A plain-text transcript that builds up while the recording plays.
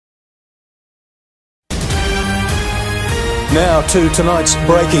Now to tonight's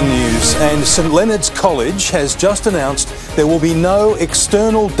breaking news, and St Leonard's College has just announced there will be no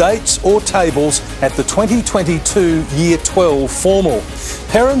external dates or tables at the 2022 Year 12 formal.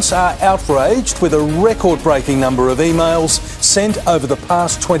 Parents are outraged with a record-breaking number of emails sent over the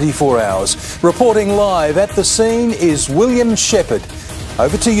past 24 hours. Reporting live at the scene is William Shepherd.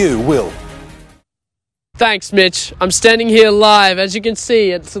 Over to you, Will. Thanks, Mitch. I'm standing here live, as you can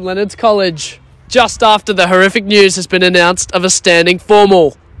see, at St Leonard's College, just after the horrific news has been announced of a standing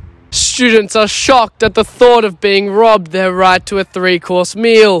formal. Students are shocked at the thought of being robbed their right to a 3-course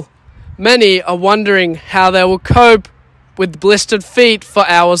meal. Many are wondering how they will cope with blistered feet for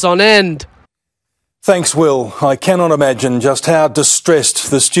hours on end. Thanks, Will. I cannot imagine just how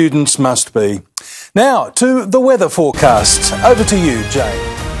distressed the students must be. Now to the weather forecast. Over to you,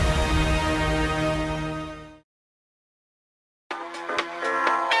 Jane.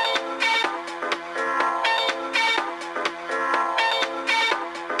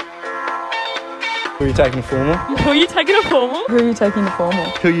 Who are you taking to formal? Who are you taking to formal? Who are you taking to formal?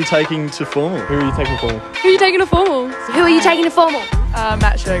 Who are you taking to formal? Who are you taking to formal? Who are you taking to formal? Who are you taking to formal?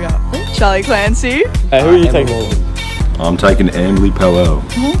 Matt Sugar. Charlie Clancy. Who are you taking to formal? I'm taking Emily Powell.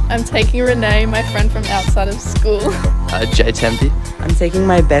 I'm taking Renee, my friend from outside of school. Jay Tempe. I'm taking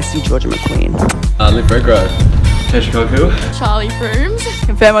my bestie, Georgia McQueen. Liv Redgrove. Kesha Koku. Charlie Frooms.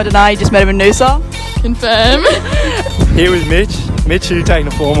 Confirm or deny, you just met him in Noosa. Confirm. Here with Mitch. Mitch, who are you taking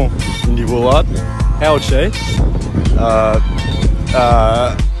to formal? Indy Woolard. How old she?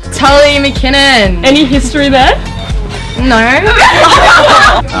 Tully McKinnon. Any history there? No.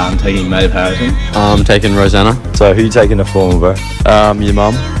 I'm taking Maeve Harrison. I'm taking Rosanna. So who you taking to formal, bro? Your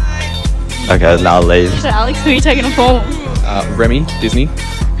mum. Okay, then I'll leave. So Alex, who are you taking to formal? Remy, Disney.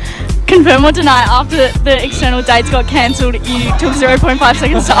 Confirm or deny, after the external dates got cancelled, you took 0.5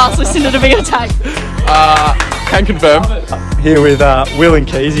 seconds to ask Lucinda to be your tag. Can confirm. Here with Will and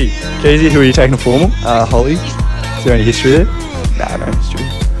Keezy. Keezy, who are you taking to formal? Holly. Is there any history there? Nah, no history.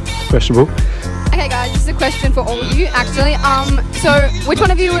 Questionable. Okay guys, this is a question for all of you actually. So which one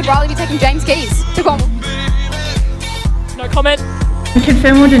of you would rather be taking James Keys to formal? No comment.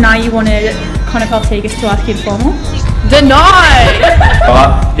 Confirm or deny you wanted Connor Paltegas to ask you to formal? Deny!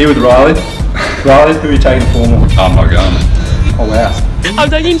 Alright, here with Riley. Riley, who are you taking to formal? Oh my god. Oh wow. I'm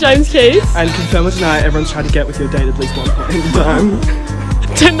taking James Keys. And confirm or deny, everyone's trying to get with your date at least one point in time.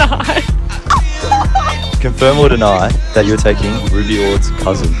 Deny. Confirm or deny that you're taking Ruby Ord's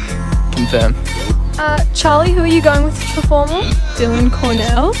cousin? Confirm. Charlie, who are you going with for formal? Dylan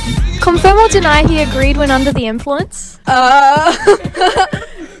Cornell. Confirm or deny he agreed when under the influence?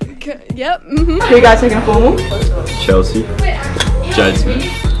 Yep. Who are you guys taking to formal? Chelsea. Jade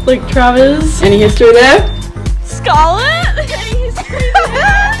Smith. Luke Travers. Any history there? Scarlett. Any history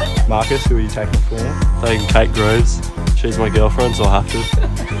there? Marcus, who are you taking to formal? Taking Kate Groves. She's my girlfriend, so I'll have to.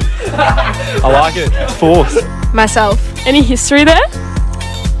 I like it. Force. Myself. Any history there?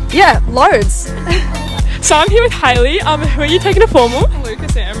 Yeah, loads. So I'm here with Hayley. Who are you taking to formal?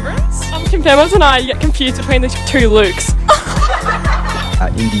 Lucas Ambrose. Confirm or deny, you get confused between the two Lukes.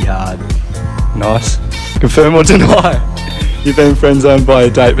 Indie Hard. Nice. Confirm or deny? You've been friend zoned by a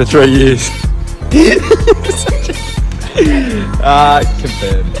date for 3 years.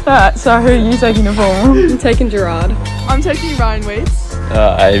 Confirmed. Alright, so who are you taking to formal? I'm taking Gerard. I'm taking Ryan Weeds.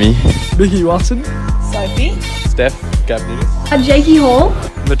 Amy. Mickey Watson. Sophie. Steph. Gab Nunes. Jakey Hall.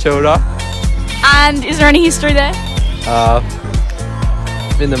 Matilda. And is there any history there?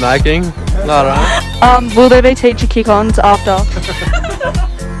 In the making. No. Will there be teacher kick-ons after?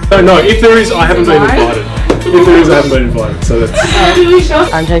 No, if there is, I haven't been invited. If there is, I haven't been invited, so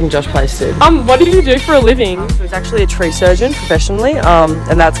that's... I'm taking Josh Plaisted. What do you do for a living? He's actually a tree surgeon professionally,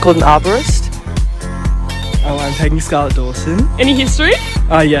 and that's called an arborist. Oh, I'm taking Scarlett Dawson. Any history?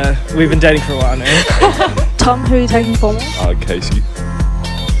 Yeah, we've been dating for a while now. Tom, who are you taking formal? Casey.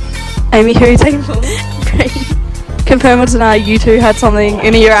 Amy, who are you taking formal? Confirm or deny you two had something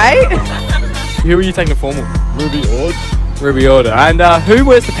in a year 8? Who are you taking to formal? Ruby Ord. Ruby Order. And who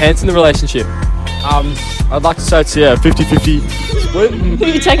wears the pants in the relationship? I'd like to say it's 50-50 split. Who are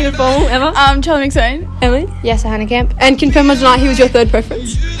you taking to formal, Emma? Charlie McSwain. Emily? Yes, Hannah Camp. And confirm or deny he was your third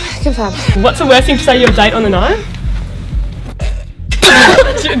preference? Confirm. What's the worst thing to say to your date on the night?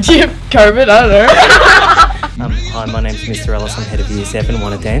 Do you have COVID? I don't know. Hi, my name's Mr. Ellis. I'm head of Year 7.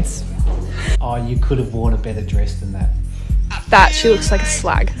 Want to dance? Oh, you could have worn a better dress than that. That, she looks like a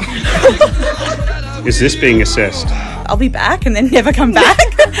slag. Is this being assessed? I'll be back and then never come back.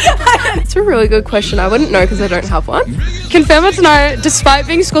 It's a really good question. I wouldn't know because I don't have one. Confirm or deny, despite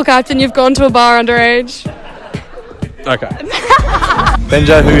being school captain, you've gone to a bar underage? Okay.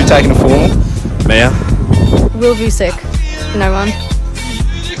 Benjo, who are you taking to formal? Mia. Will Vusick. No one.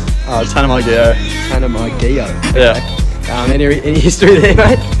 Tanamai Geo. Tanamai Geo. Yeah. Any history there,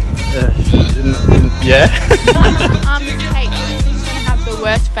 mate? Yeah. Kate, who's gonna have the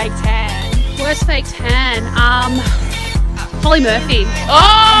worst fake tan? Worst fake tan? Holly Murphy.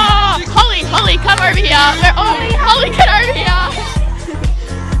 Oh, Holly, come over here. Holly, get over here.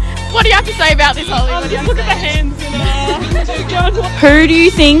 What do you have to say about this, Holly? Look at the hands. Who do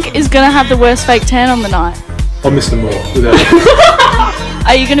you think is going to have the worst fake tan on the night? I'll miss them all. Without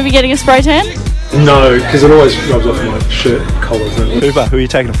Are you going to be getting a spray tan? No, because it always rubs off my shirt collars. Cooper, who are you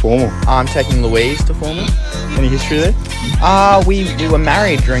taking to formal? I'm taking Louise to formal. Any history there? We were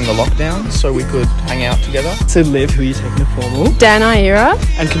married during the lockdown, so we could hang out together. So Liv, who are you taking to formal? Dan Ira.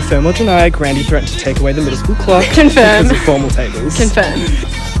 And confirm or deny, Grandy threatened to take away the middle school clock. Confirm. Because of formal tables. Confirm.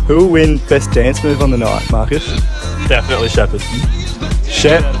 Who will win best dance move on the night, Marcus? Definitely Shepherd.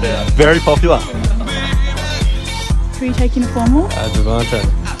 Shep, very popular. Who are you taking to formal? Devante.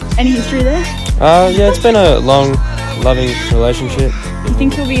 Any history there? Yeah, it's been a long, loving relationship. You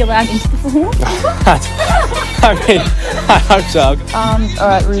think he'll be allowed into the formal? I mean, I hope so.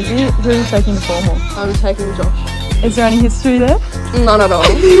 Alright, Ruby, who are you taking to formal? I'm taking Josh. Is there any history there? None at all.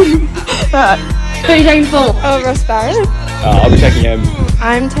 Alright. Who are you taking to formal? Oh, Ross Barrett. I'll be taking him.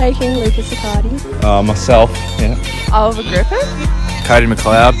 I'm taking Lucas Accardi. Myself, yeah. Oliver Griffith. Katie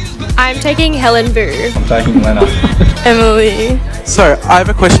McLeod. I'm taking Helen Boo. I'm taking Leonard. Emily. So, I have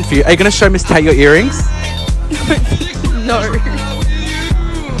a question for you. Are you going to show Miss Tay your earrings? No.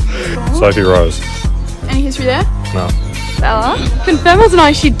 Sophie Rose. Any history there? No. Bella? Confirm or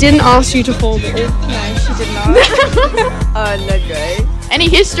deny she didn't ask you to formal? No, she did not. No great. Any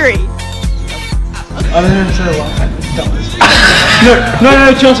history? I don't know,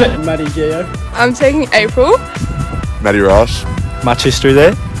 no, Chelsea. Maddie Geo. I'm taking April. Maddie Ross. Much history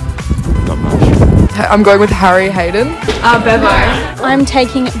there? Not much. I'm going with Harry Hayden. Bevo. I'm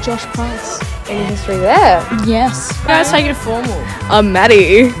taking Josh Price. Any history there? Yes. You guys taking it formal?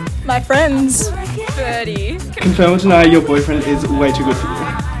 Maddie. My friends. 30. Confirm or deny your boyfriend is way too good for you.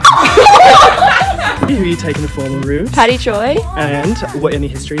 Who are you taking to formal, Ruth? Patty Choi. And any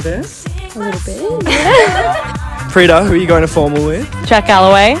history there? A little bit. Frida, who are you going to formal with? Jack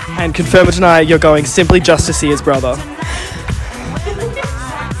Galloway. And confirm or deny you're going simply just to see his brother?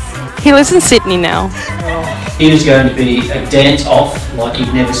 He lives in Sydney now. It is going to be a dance off like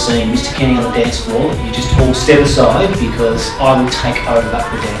you've never seen Mr. Kenny on the dance floor. You just all step aside because I will take over the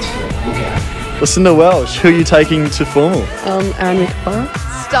dance floor. Look out. Listen to Welsh. Who are you taking to formal? Aaron McBar.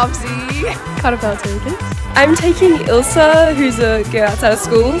 Stubbsy. Carter taken. I'm taking Ilsa, who's a girl outside of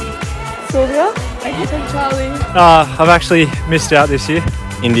school. Sylvia. I can take Charlie. I've actually missed out this year.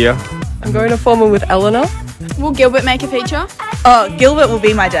 India. I'm going to formal with Eleanor. Will Gilbert make a feature? Oh, Gilbert will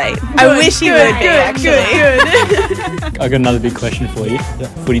be my date. I wish he would be, actually. I got another big question for you.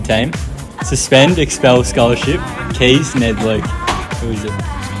 Footy team. Suspend, expel, scholarship. Keys, Ned, Luke. Who is it?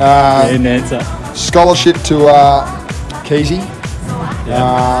 Need an answer. Scholarship to Keezy.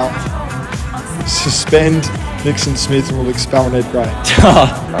 Suspend Nixon Smith and will expel Ned Gray.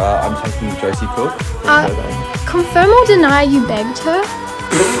 I'm taking Josie Cook. Confirm or deny you begged her?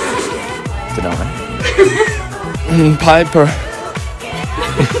 Deny. Piper.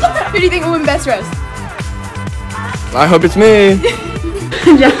 Who do you think will win best dressed? I hope it's me.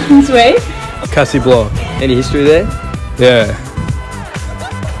 Jackson's way. Cassie Block. Any history there? Yeah.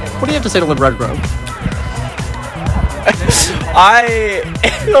 What do you have to say to the red robe? I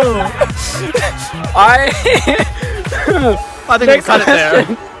think we cut it there.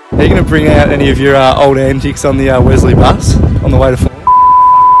 Are you going to bring out any of your old antics on the Wesley bus on the way to formal?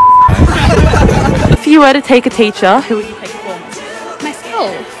 If you were to take a teacher, who would you take for?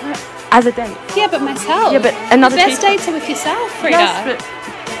 Myself. As a date? Yeah, but myself. Yeah, but another The best teacher. dates are with yourself, Frida. Yes, but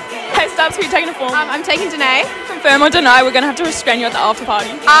Hey, Stubbs, who are you taking to formal? I'm taking Danae. Confirm or deny we're going to have to restrain you at the after party.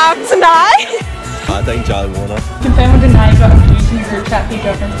 Tonight? I'm taking Charlie Warner. Confirm or deny you got confused in the group chat for your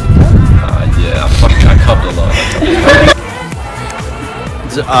girlfriend's picture? Yeah, I covered a lot.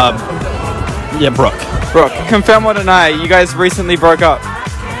 yeah, Brooke, confirm or deny you guys recently broke up?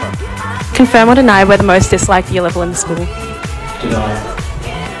 confirm or deny we're the most disliked year level in the school. Deny.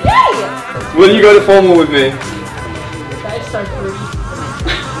 Will you go to formal with me?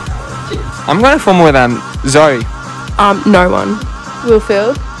 I'm going to formal with Zoe. No one.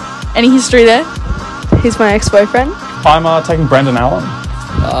 Willfield. Any history there? He's my ex-boyfriend. I'm taking Brendan Allen.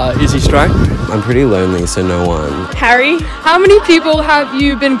 Is he straight? I'm pretty lonely, so no one. Harry. How many people have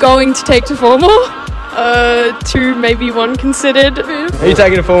you been going to take to formal? 2, maybe 1 considered. Are you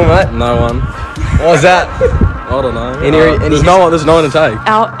taking to formal, mate? No one. What was that? I don't know. There's no one to take.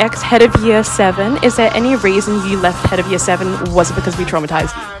 Our ex-head of year 7, is there any reason you left head of year 7? Was it because we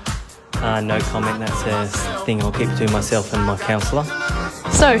traumatised you? No comment, that's a thing I'll keep to myself and my counsellor.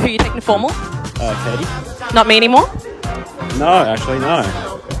 So, who are you taking to formal? Katie. Not me anymore? No, actually, no.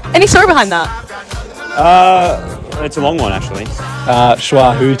 Any story behind that? It's a long one, actually.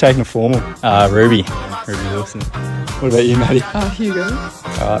 Shwa, who are you taking to formal? Ruby Wilson. What about you, Maddie? Hugo.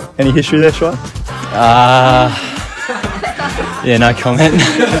 Any history there, Shwa? Yeah, no comment.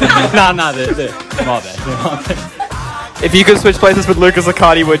 no, my bad. If you could switch places with Lucas or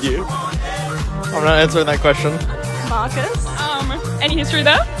Cardi, would you? I'm not answering that question. Marcus. Any history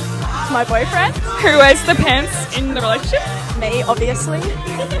there? My boyfriend. Who wears the pants in the relationship? Me, obviously.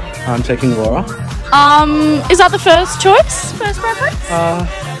 I'm taking Laura. Is that the first choice? First preference?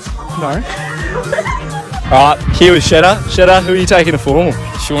 No. Alright, here with Shedda. Shedda, who are you taking to formal?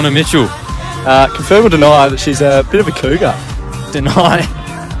 Shauna Mitchell. Confirm or deny that she's a bit of a cougar? Deny.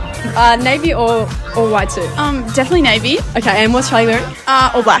 Navy or white suit? Definitely navy. Okay, and what's Charlie wearing?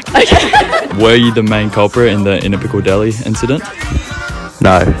 All black. Okay. Were you the main culprit in the Inner Deli incident?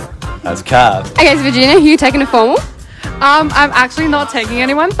 No. That's Cab. Okay, so Virginia, who are you taking to formal? I'm actually not taking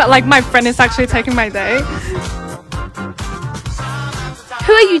anyone, but like my friend is actually taking my day.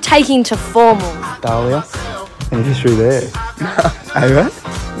 Who are you taking to formal? Dahlia. Any history there? Hey, right?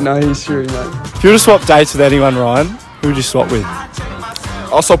 No history, mate. If you were to swap dates with anyone, Ryan, who would you swap with?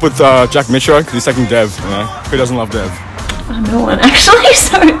 I'll stop with Jack Mitchell because he's taking Dev. You know? Who doesn't love Dev? No one actually,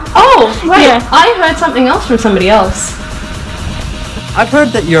 so... Oh, wait, Yeah. I heard something else from somebody else. I've heard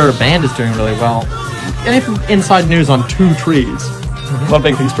that your band is doing really well. Any inside news on 2 Trees? A lot of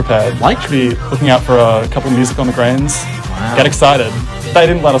big things prepared. Like to be looking out for a couple of music on the greens. Wow. Get excited. They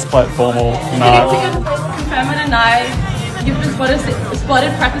didn't let us play it formal. No. Confirm it and you've been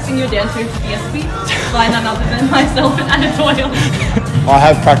spotted practicing your dance moves for ESP by none other than myself and Anna Doyle. I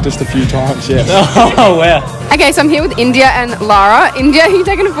have practiced a few times, yes. Oh, wow. Okay, so I'm here with India and Lara. India, who are you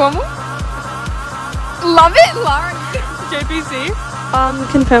taking to formal? Love it, Lara. JPC.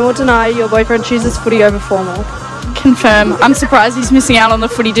 Confirm or deny your boyfriend chooses footy over formal? Confirm. I'm surprised he's missing out on the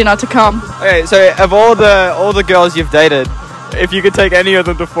footy dinner to come. Okay, so of all the girls you've dated, if you could take any of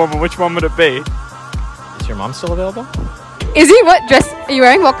them to formal, which one would it be? Is your mum still available? Is he? What dress are you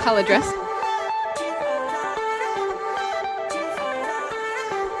wearing? What colour dress?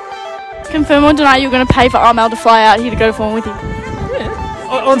 Confirm or deny you're going to pay for Armel to fly out here to go to formal with you?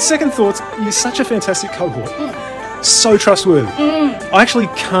 On second thoughts, you're such a fantastic cohort. So trustworthy. I actually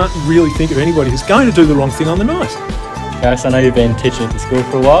can't really think of anybody who's going to do the wrong thing on the night. Guys, I know you've been teaching at the school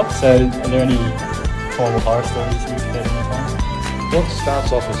for a while, so are there any formal horror stories you've heard in your time? Well, it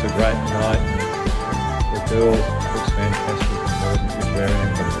starts off as a great night. The girl looks fantastic and she's wearing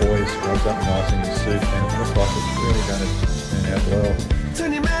it. The boy runs up nice in his suit and it looks like it's really going to turn out well.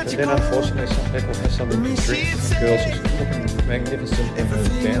 But then unfortunately some people have something to drink. The girl's just looking magnificent in her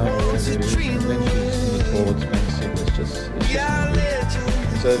gown or whatever it is, and then she's in the toilets being sick. It's just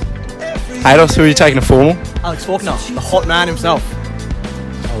so. Ados, who are you taking to formal? Alex Faulkner, the hot man himself.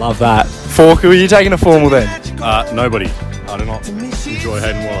 I love that. Fork, who are you taking to formal then? Nobody. I do not enjoy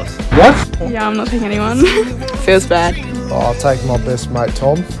Hayden Wallace. What? Yeah, I'm not taking anyone. Feels bad. I'll take my best mate,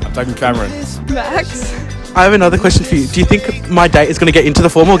 Tom. I'm taking Cameron. Max. I have another question for you. Do you think my date is going to get into the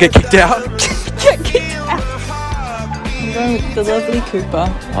formal or get kicked out? I'm going with the lovely Cooper.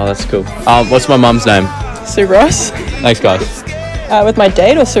 Oh, that's cool. What's my mum's name? Sue Ross. Thanks, guys. With my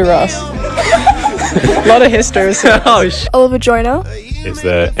date or Sue Ross? A lot of history. Oh, Oliver Joyner? Is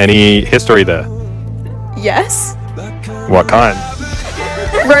there any history there? Yes. What kind?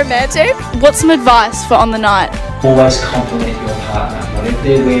 Romantic. What's some advice for on the night? Always compliment your partner. Whatever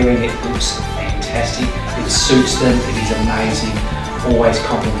they're wearing, it looks fantastic. It suits them. It is amazing. Always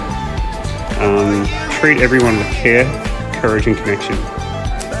compliment. Treat everyone with care, courage and connection. If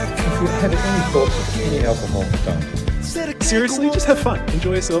you have any thoughts of any alcohol, don't. Seriously, just have fun.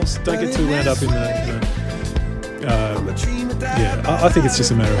 Enjoy yourselves. Don't get too wound up in the, I think it's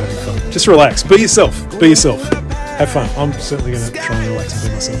just a matter of having fun. Just relax. Be yourself. Be yourself. Have fun. I'm certainly going to try and relax and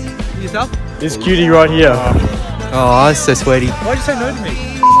be myself. Yourself? This cutie right here. Oh, that's so sweaty. Why'd you say no to me?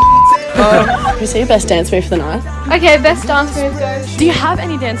 Who's your best dance move for the night? Okay, best dance move goes. Do you have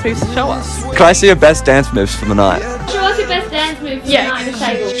any dance moves to show us? Can I see your best dance moves for the night? Show us your best dance move for the night on the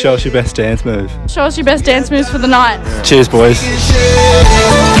table. Show us your best dance move. Show us your best dance moves for the night. Cheers, boys.